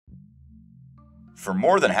For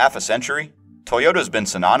more than half a century, Toyota's been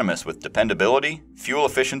synonymous with dependability, fuel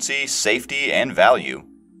efficiency, safety, and value.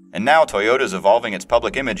 And now Toyota's evolving its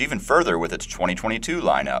public image even further with its 2022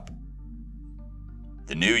 lineup.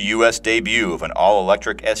 The new US debut of an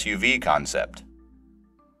all-electric SUV concept.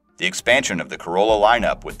 The expansion of the Corolla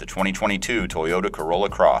lineup with the 2022 Toyota Corolla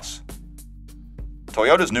Cross.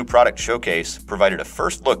 Toyota's new product showcase provided a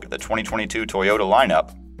first look at the 2022 Toyota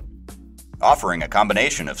lineup, offering a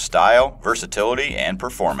combination of style, versatility, and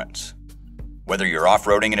performance. Whether you're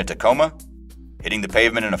off-roading in a Tacoma, hitting the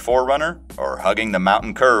pavement in a 4Runner, or hugging the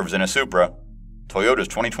mountain curves in a Supra, Toyota's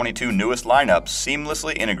 2022 newest lineup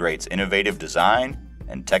seamlessly integrates innovative design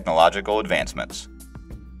and technological advancements.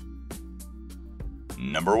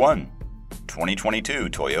 Number 1. 2022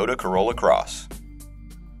 Toyota Corolla Cross.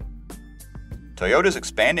 Toyota's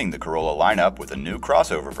expanding the Corolla lineup with a new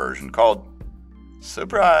crossover version called,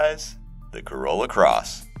 surprise, the Corolla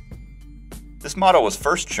Cross. This model was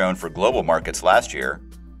first shown for global markets last year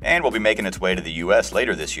and will be making its way to the US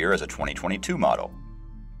later this year as a 2022 model.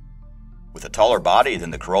 With a taller body than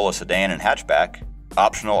the Corolla sedan and hatchback,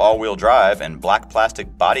 optional all-wheel drive, and black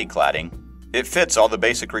plastic body cladding, it fits all the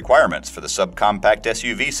basic requirements for the subcompact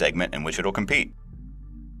SUV segment in which it'll compete.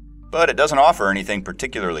 But it doesn't offer anything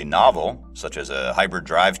particularly novel, such as a hybrid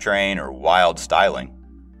drivetrain or wild styling.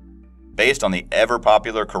 Based on the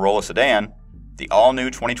ever-popular Corolla sedan, the all-new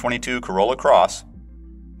 2022 Corolla Cross,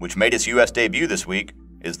 which made its US debut this week,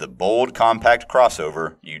 is the bold, compact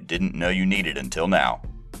crossover you didn't know you needed until now.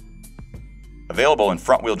 Available in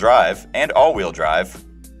front-wheel drive and all-wheel drive,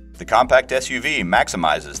 the compact SUV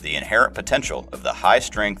maximizes the inherent potential of the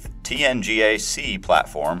high-strength TNGA-C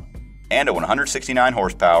platform and a 169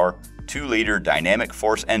 horsepower, 2-liter dynamic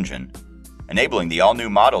force engine, enabling the all-new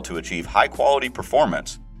model to achieve high-quality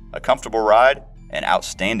performance, a comfortable ride, and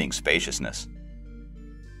outstanding spaciousness.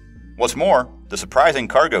 What's more, the surprising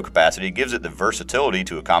cargo capacity gives it the versatility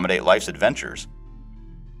to accommodate life's adventures.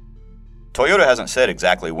 Toyota hasn't said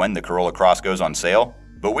exactly when the Corolla Cross goes on sale,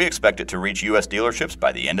 but we expect it to reach US dealerships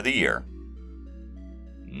by the end of the year.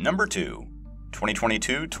 Number 2.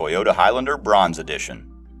 2022 Toyota Highlander Bronze Edition.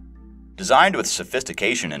 Designed with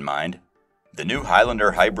sophistication in mind, the new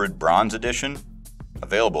Highlander Hybrid Bronze Edition,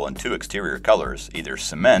 available in 2 exterior colors, either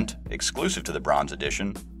cement, exclusive to the Bronze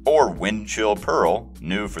Edition, or wind chill pearl,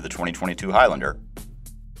 new for the 2022 Highlander,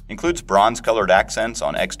 includes bronze-colored accents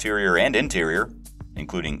on exterior and interior,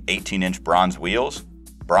 including 18-inch bronze wheels,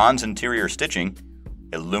 bronze interior stitching,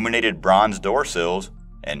 illuminated bronze door sills,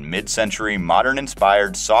 and mid-century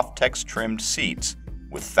modern-inspired soft-text-trimmed seats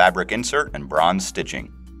with fabric insert and bronze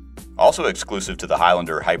stitching. Also exclusive to the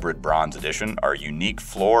Highlander Hybrid Bronze Edition are unique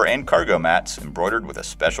floor and cargo mats embroidered with a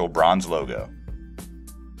special bronze logo.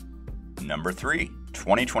 Number 3.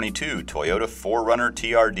 2022 Toyota 4Runner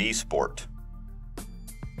TRD Sport.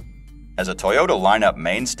 As a Toyota lineup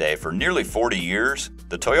mainstay for nearly 40 years,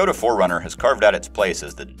 the Toyota 4Runner has carved out its place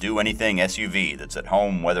as the do-anything SUV that's at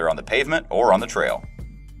home whether on the pavement or on the trail.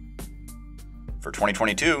 For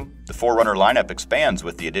 2022, the 4Runner lineup expands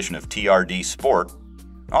with the addition of TRD Sport,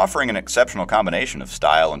 offering an exceptional combination of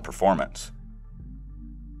style and performance.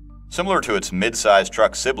 Similar to its mid-size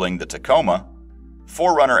truck sibling, the Tacoma,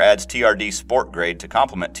 4Runner adds TRD Sport Grade to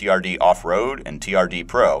complement TRD Off-Road and TRD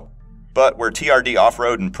Pro, but where TRD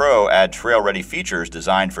Off-Road and Pro add trail-ready features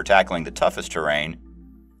designed for tackling the toughest terrain,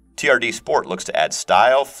 TRD Sport looks to add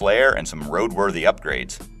style, flair, and some roadworthy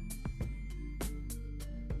upgrades.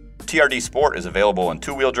 TRD Sport is available in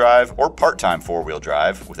 2-wheel drive or part-time 4-wheel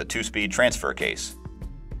drive with a 2-speed transfer case.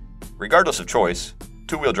 Regardless of choice,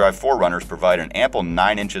 2-wheel drive 4Runners provide an ample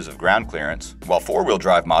 9 inches of ground clearance, while 4-wheel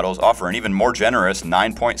drive models offer an even more generous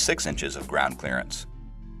 9.6 inches of ground clearance.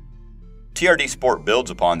 TRD Sport builds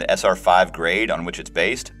upon the SR5 grade on which it's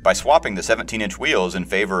based by swapping the 17-inch wheels in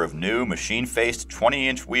favor of new machine-faced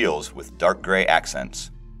 20-inch wheels with dark gray accents.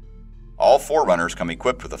 All 4Runners come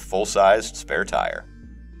equipped with a full-sized spare tire.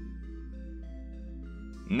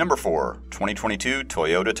 Number 4. 2022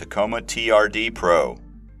 Toyota Tacoma TRD Pro.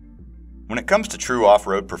 When it comes to true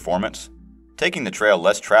off-road performance, taking the trail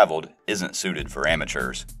less traveled isn't suited for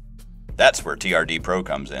amateurs. That's where TRD Pro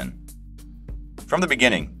comes in. From the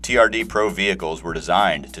beginning, TRD Pro vehicles were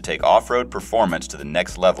designed to take off-road performance to the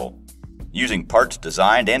next level, using parts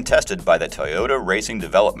designed and tested by the Toyota Racing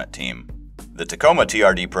Development Team. The Tacoma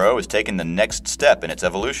TRD Pro has taken the next step in its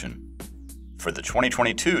evolution. For the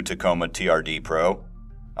 2022 Tacoma TRD Pro,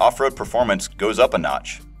 off-road performance goes up a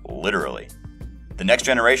notch, literally. The next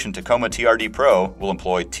generation Tacoma TRD Pro will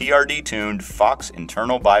employ TRD-tuned Fox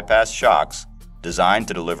internal bypass shocks designed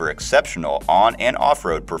to deliver exceptional on- and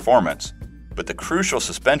off-road performance, but the crucial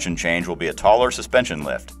suspension change will be a taller suspension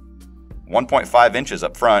lift. 1.5 inches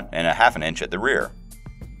up front and a half an inch at the rear.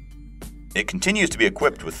 It continues to be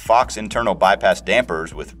equipped with Fox internal bypass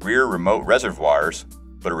dampers with rear remote reservoirs,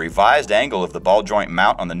 but a revised angle of the ball joint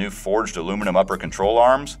mount on the new forged aluminum upper control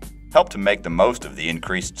arms helped to make the most of the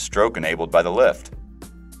increased stroke enabled by the lift.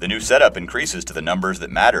 The new setup increases to the numbers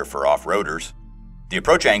that matter for off-roaders. The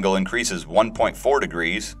approach angle increases 1.4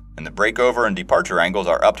 degrees, and the breakover and departure angles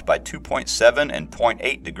are upped by 2.7 and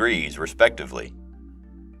 0.8 degrees, respectively.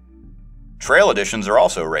 Trail additions are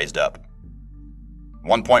also raised up.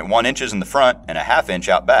 1.1 inches in the front and a half inch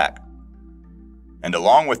out back. And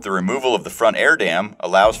along with the removal of the front air dam,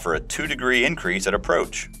 allows for a 2-degree increase at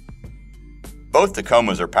approach. Both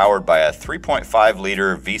Tacomas are powered by a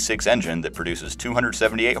 3.5-liter V6 engine that produces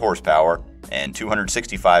 278 horsepower and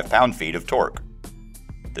 265 pound-feet of torque.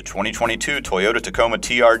 The 2022 Toyota Tacoma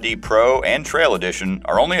TRD Pro and Trail Edition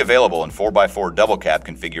are only available in 4x4 double cab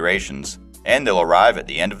configurations, and they'll arrive at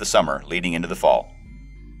the end of the summer leading into the fall.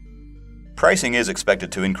 Pricing is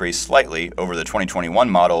expected to increase slightly over the 2021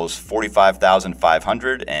 model's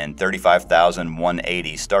 $45,500 and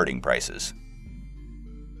 $35,180 starting prices.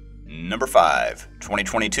 Number 5.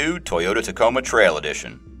 2022 Toyota Tacoma Trail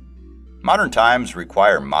Edition. Modern times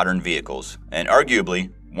require modern vehicles, and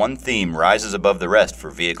arguably, one theme rises above the rest for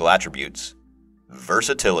vehicle attributes: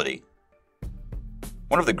 versatility.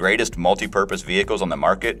 One of the greatest multi-purpose vehicles on the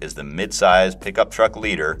market is the mid-size pickup truck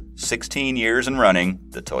leader, 16 years and running,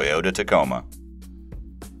 the Toyota Tacoma.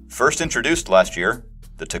 First introduced last year,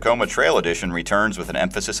 the Tacoma Trail Edition returns with an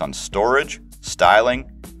emphasis on storage, styling,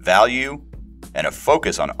 value, and a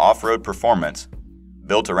focus on off-road performance,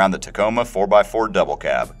 built around the Tacoma 4x4 double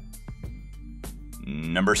cab.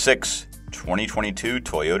 Number 6. 2022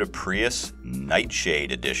 Toyota Prius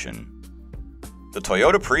Nightshade Edition. The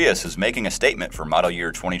Toyota Prius is making a statement for model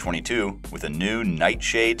year 2022 with a new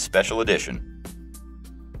Nightshade Special Edition.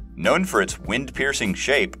 Known for its wind-piercing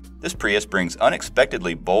shape, this Prius brings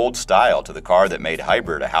unexpectedly bold style to the car that made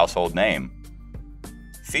hybrid a household name.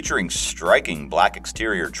 Featuring striking black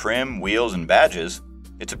exterior trim, wheels, and badges,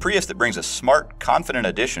 it's a Prius that brings a smart, confident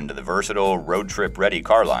addition to the versatile, road-trip-ready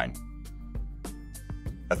car line.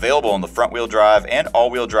 Available in the front-wheel drive and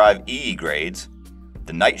all-wheel drive EE grades,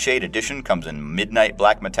 the Nightshade Edition comes in midnight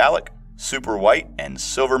black metallic, super white, and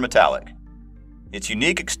silver metallic. Its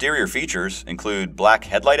unique exterior features include black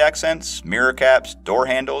headlight accents, mirror caps, door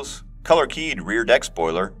handles, color-keyed rear deck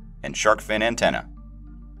spoiler, and shark fin antenna.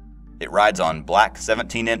 It rides on black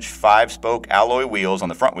 17-inch 5-spoke alloy wheels on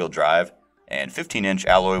the front-wheel drive and 15-inch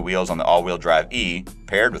alloy wheels on the all-wheel drive E,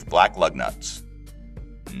 paired with black lug nuts.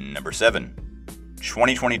 Number 7.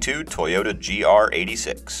 2022 Toyota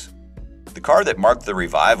GR86. The car that marked the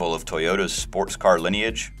revival of Toyota's sports car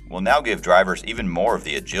lineage will now give drivers even more of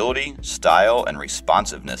the agility, style, and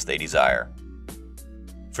responsiveness they desire.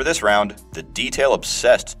 For this round, the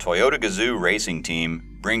detail-obsessed Toyota Gazoo racing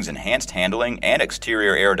team brings enhanced handling and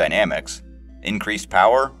exterior aerodynamics, increased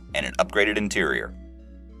power, and an upgraded interior.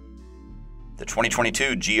 The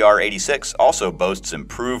 2022 GR86 also boasts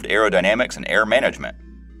improved aerodynamics and air management.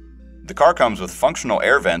 The car comes with functional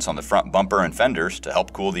air vents on the front bumper and fenders to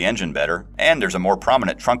help cool the engine better, and there's a more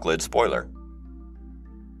prominent trunk lid spoiler.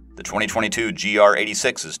 The 2022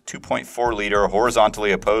 GR86's 2.4-liter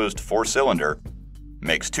horizontally opposed 4-cylinder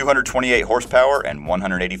makes 228 horsepower and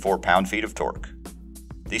 184 pound-feet of torque.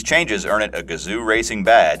 These changes earn it a Gazoo Racing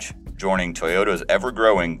badge, joining Toyota's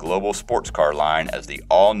ever-growing global sports car line as the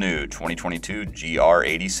all-new 2022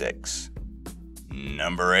 GR86.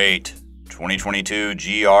 Number 8. 2022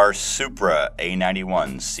 GR Supra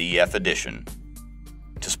A91 CF Edition.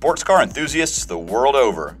 To sports car enthusiasts the world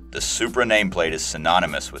over, the Supra nameplate is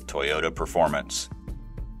synonymous with Toyota performance.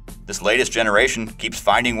 This latest generation keeps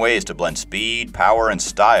finding ways to blend speed, power, and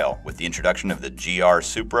style with the introduction of the GR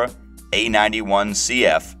Supra A91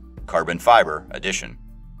 CF Carbon Fiber Edition.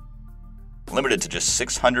 Limited to just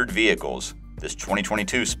 600 vehicles, this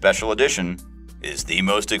 2022 Special Edition is the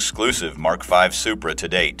most exclusive Mark V Supra to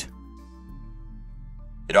date.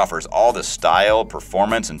 It offers all the style,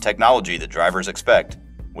 performance, and technology that drivers expect,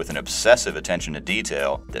 with an obsessive attention to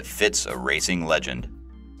detail that fits a racing legend.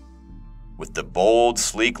 With the bold,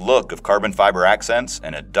 sleek look of carbon fiber accents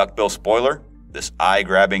and a duckbill spoiler, this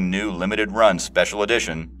eye-grabbing new limited-run Special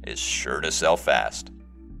Edition is sure to sell fast.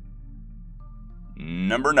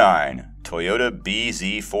 Number 9. Toyota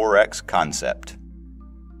BZ4X Concept.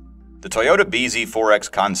 The Toyota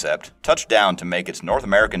BZ4X Concept touched down to make its North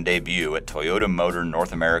American debut at Toyota Motor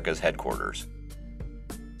North America's headquarters.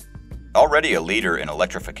 Already a leader in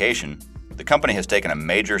electrification, the company has taken a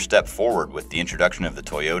major step forward with the introduction of the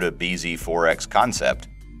Toyota BZ4X Concept.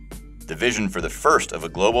 the vision for the first of a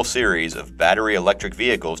global series of battery electric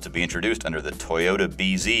vehicles to be introduced under the Toyota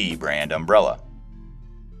BZ brand umbrella.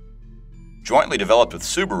 Jointly developed with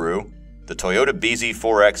Subaru, the Toyota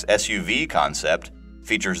BZ4X SUV concept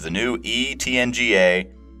features the new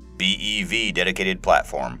eTNGA BEV dedicated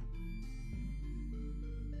platform.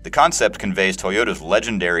 The concept conveys Toyota's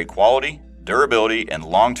legendary quality, durability, and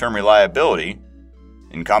long-term reliability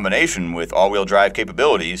in combination with all-wheel drive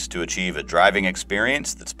capabilities to achieve a driving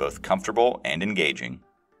experience that's both comfortable and engaging.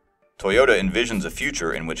 Toyota envisions a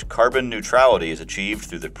future in which carbon neutrality is achieved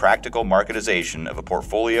through the practical marketization of a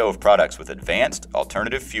portfolio of products with advanced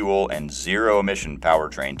alternative fuel and zero-emission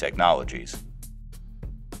powertrain technologies.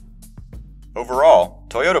 Overall,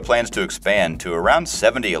 Toyota plans to expand to around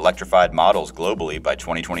 70 electrified models globally by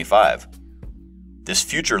 2025. This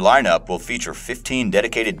future lineup will feature 15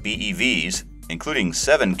 dedicated BEVs, including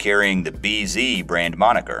 7 carrying the BZ brand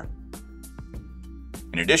moniker.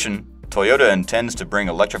 In addition, Toyota intends to bring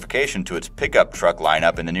electrification to its pickup truck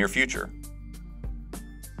lineup in the near future.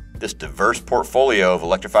 This diverse portfolio of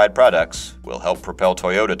electrified products will help propel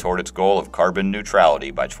Toyota toward its goal of carbon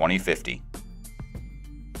neutrality by 2050.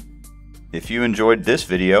 If you enjoyed this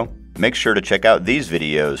video, make sure to check out these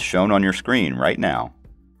videos shown on your screen right now.